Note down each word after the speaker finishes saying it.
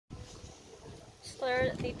So,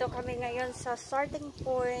 dito kami ngayon sa starting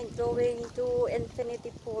point going to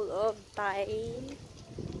infinity pool of Tai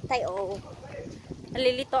O.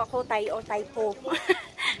 Nalilito ako, Tai O, Tai O.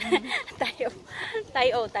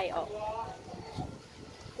 Tai O.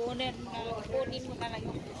 Kunin mo na lang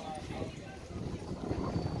yung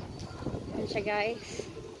Yan siya, guys.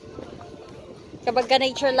 Kapag ka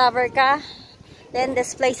nature lover ka, then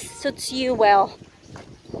this place suits you well.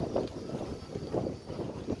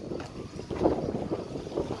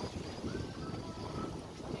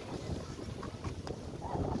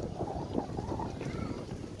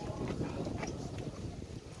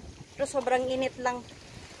 Pero sobrang init lang.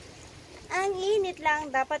 Ang init lang.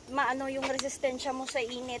 Dapat maano yung resistensya mo sa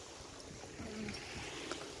init.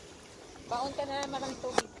 baon ka na naman ng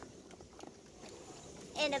tubig.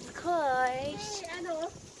 And of course,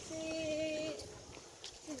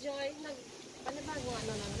 Si Joy, ano na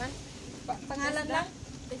naman? Pangalan lang?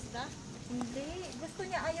 Tesla? Hindi. Gusto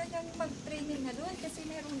niya, ayaw niyang mag-training na doon kasi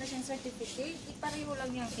meron na siyang certificate. Ipareho lang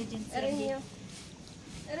yung agency.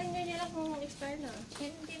 Renew niya lang kung expire na.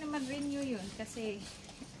 Hindi naman renew yun kasi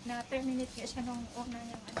na-terminate nga siya nung una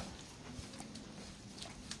niyang ano.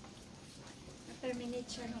 Na-terminate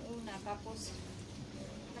siya nung una tapos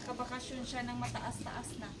nakabakasyon siya ng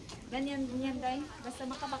mataas-taas na. Ganyan dahil. Basta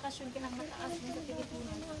makabakasyon ka ng mataas na sa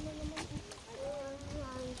Pilipinas.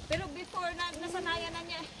 Pero before, nasanayan na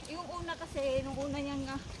niya. Yung una kasi, nung una niya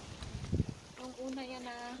na...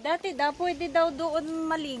 dati pwede daw doon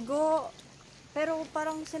maligo. Pero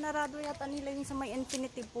parang sinarado yata nila yung sa may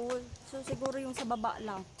infinity pool. So siguro yung sa baba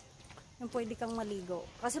lang. Yung pwede kang maligo.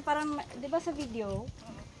 Kasi parang, di ba sa video?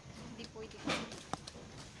 Hindi pwede.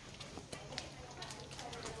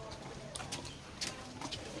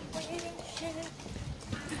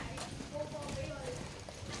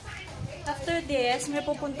 After this, may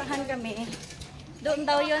pupuntahan kami. Doon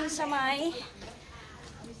daw yon sa may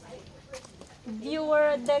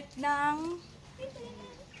viewer deck ng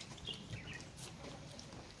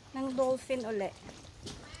dolphin uli.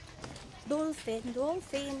 Dolphin.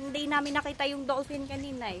 Hindi namin nakita yung dolphin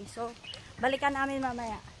kanina eh. So, balikan namin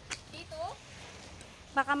mamaya. Dito?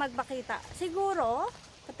 Baka magbakita. Siguro,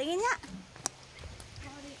 patingin nga.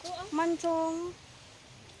 Manchong.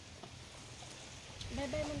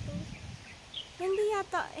 Bye-bye man to. Hindi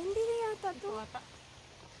yata to.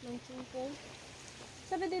 Manchong po.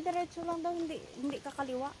 Sabi di diretso lang daw, hindi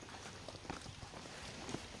kakaliwa.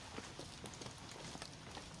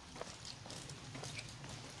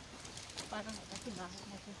 Parang kasi baho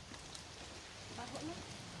na ito. Baho na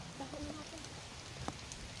ako.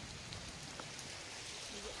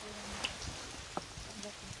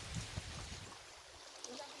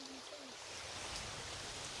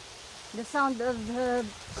 The sound of the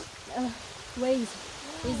waves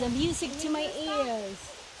is the music to my ears.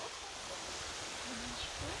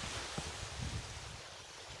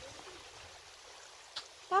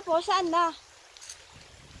 Tapos, saan na?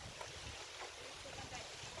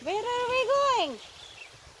 Where are we going?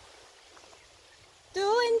 To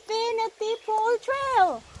Infinity Pool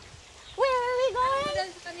Trail. Where are we going?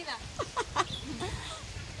 Dahil sa kanila.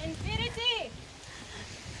 Infinity!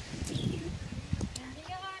 Hindi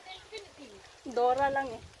ka nga na infinity. Dora lang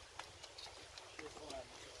eh.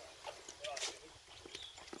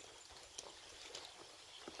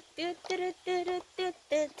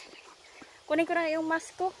 Kunin ko na yung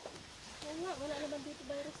mask ko. Oo nga, wala naman dito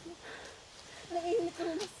virus mo. Naiinit ko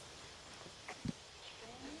mas.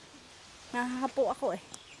 Nahahapo ako eh.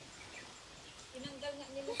 Tinanggal nga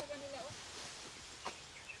nila sa kanila. Oh.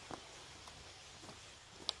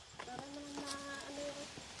 Para naman na ano yun.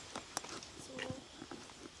 So,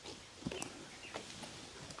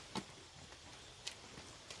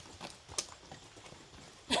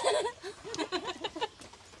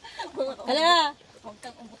 Hala! Huwag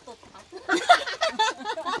kang umutot.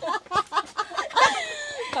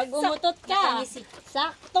 Pag umutot ka,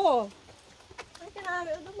 sakto. ay kinami,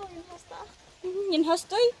 ano mo yung hosta? Yinhos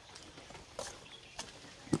to eh.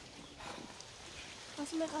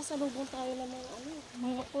 Kasi may kasalubong tayo ng mga ano.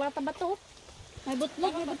 Mga plata ba to? May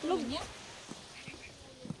butlog, may butlog. niya?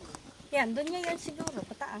 Yan, doon niya yan siguro,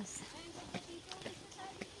 pataas.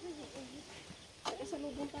 May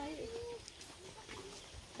kasalubong tayo eh.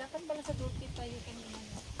 Dapat pala sa duty tayo kanina.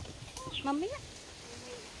 Mamaya.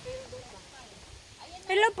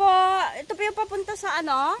 Hello po. Ito po yung papunta sa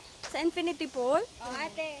ano? Sa Infinity Pool. Oh,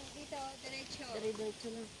 ate, dito, diretso. Diretso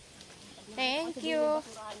lang. Thank you.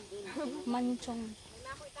 Manchong.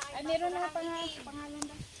 Ay, meron na pangalan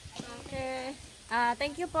na. Okay.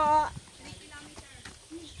 Thank you po.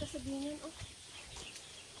 Kasabihan, oh.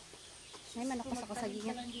 Ay, manak ko sa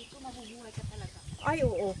kasagingan. Dito, mabubuhay ka talaga. Ay,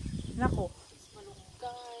 oo. Nako.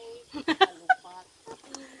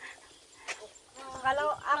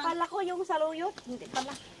 Akala ko yung saluyot. Hindi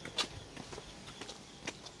pala.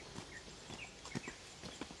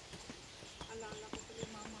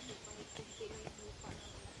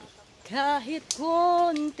 Kahit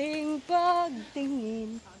konting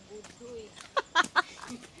pagtingin.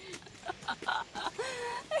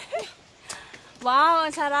 Wow,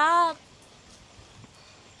 ang sarap.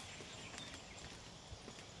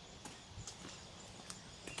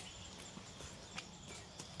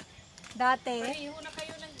 Dati. Pareho na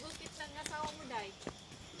kayo ng gupit ng asawa mo, Day.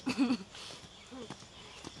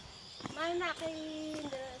 May na kay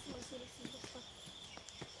magsilos-silos pa.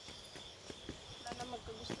 Wala na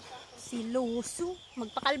magkagusto sa akin. Si Luso.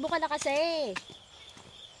 Magpakalbo ka na kasi.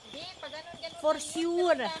 Hindi, pag ganun-ganun. For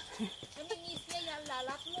sure. Namingis niya yan,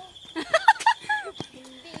 lalat mo.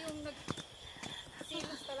 Hindi yung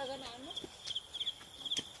nagsilos talaga na ano.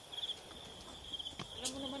 Alam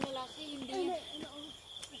mo naman lalaki, hindi yan.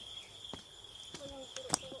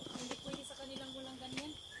 Hindi pwede sa kanilang walang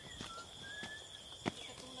ganyan. Hindi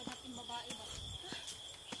katulad natin babae ba?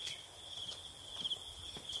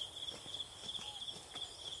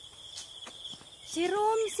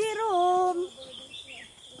 Sirom.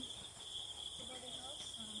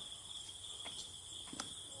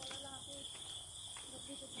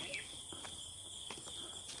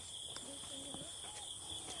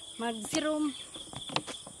 Magsirom.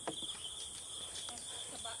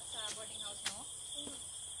 Sa boarding house mo?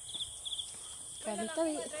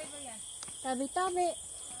 Tabi-tabi. Driver yan. Tabi-tabi.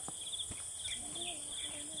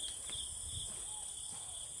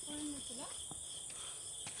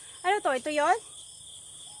 Ano to? Ito yon?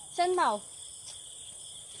 Saan daw?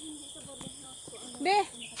 Be?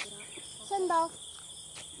 Saan daw?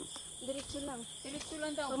 Diretso lang. Diretso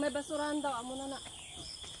lang daw. Pag may basurahan daw, amo na.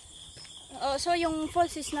 Oh, so yung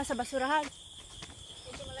falls is nasa basurahan.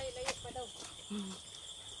 Medyo malayo-layo pa daw.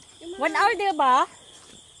 1 hour, di ba?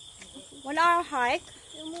 1 hour hike.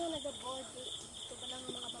 Yung mga nag-board, ito ba lang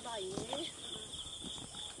ang mga babae?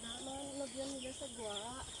 Na mga nagyan nila sa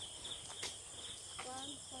gwa.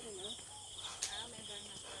 Pa rin ah. May burn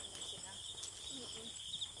sila.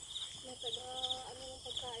 May taga, ano yung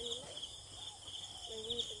pagkain nila eh.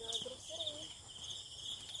 May taga grocery.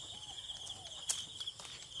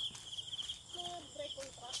 Break on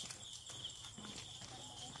track.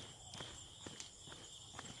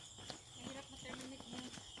 Mahirap ma-terminate mo.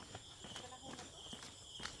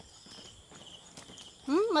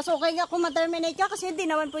 Mas okay nga kung ma-terminate ka kasi hindi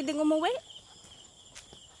naman pwedeng umuwi.